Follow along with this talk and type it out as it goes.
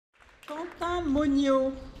Quentin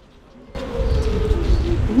Monio.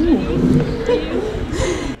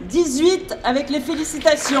 18 avec les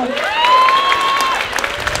félicitations.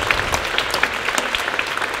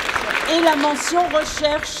 Et la mention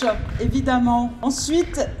recherche, évidemment.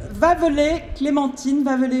 Ensuite, Vavelay, Clémentine.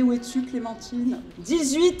 Vavelay, où es-tu, Clémentine?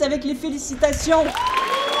 18 avec les félicitations.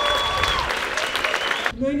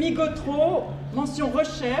 Noémie Gautreau, mention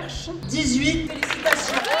recherche. 18,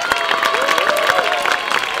 félicitations.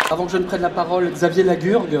 Avant que je ne prenne la parole, Xavier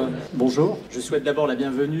Lagurgue, bonjour. Je souhaite d'abord la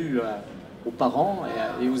bienvenue aux parents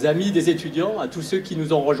et aux amis des étudiants, à tous ceux qui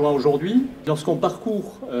nous ont rejoints aujourd'hui. Lorsqu'on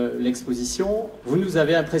parcourt l'exposition, vous nous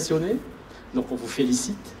avez impressionnés, donc on vous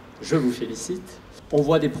félicite, je vous félicite. On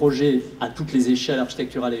voit des projets à toutes les échelles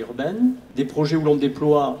architecturales et urbaines, des projets où l'on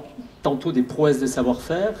déploie tantôt des prouesses de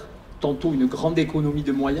savoir-faire, tantôt une grande économie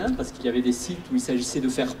de moyens, parce qu'il y avait des sites où il s'agissait de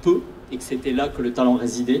faire peu et que c'était là que le talent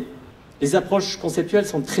résidait. Les approches conceptuelles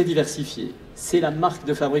sont très diversifiées. C'est la marque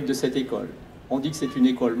de fabrique de cette école. On dit que c'est une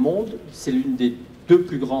école monde, c'est l'une des 2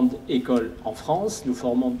 plus grandes écoles en France. Nous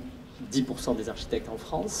formons 10% des architectes en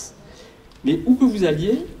France. Mais où que vous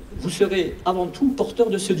alliez, vous serez avant tout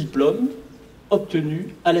porteur de ce diplôme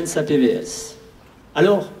obtenu à l'Ensapvs.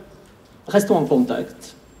 Alors, restons en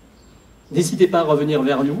contact. N'hésitez pas à revenir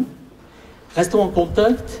vers nous. Restons en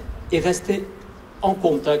contact et restez en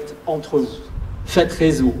contact entre vous. Faites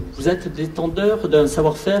réseau. Vous êtes détenteurs d'un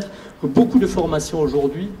savoir-faire que beaucoup de formations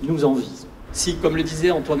aujourd'hui nous envient. Si, comme le disait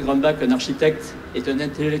Antoine Grumbach, un architecte est un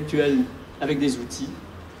intellectuel avec des outils,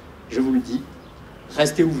 je vous le dis,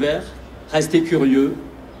 restez ouverts, restez curieux,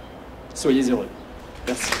 soyez heureux.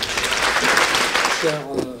 Merci. Chers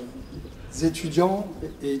étudiants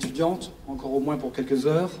et étudiantes, encore au moins pour quelques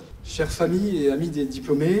heures, chères familles et amis des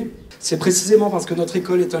diplômés, c'est précisément parce que notre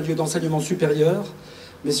école est un lieu d'enseignement supérieur,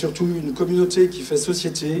 mais surtout une communauté qui fait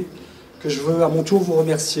société, que je veux à mon tour vous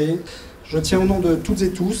remercier. Je tiens au nom de toutes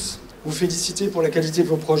et tous vous féliciter pour la qualité de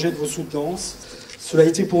vos projets, de vos soutenances. Cela a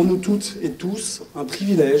été pour nous toutes et tous un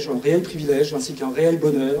privilège, un réel privilège, ainsi qu'un réel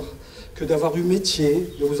bonheur, que d'avoir eu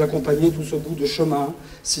métier de vous accompagner tout ce bout de chemin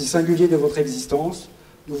si singulier de votre existence.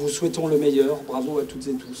 Nous vous souhaitons le meilleur. Bravo à toutes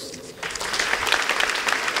et tous.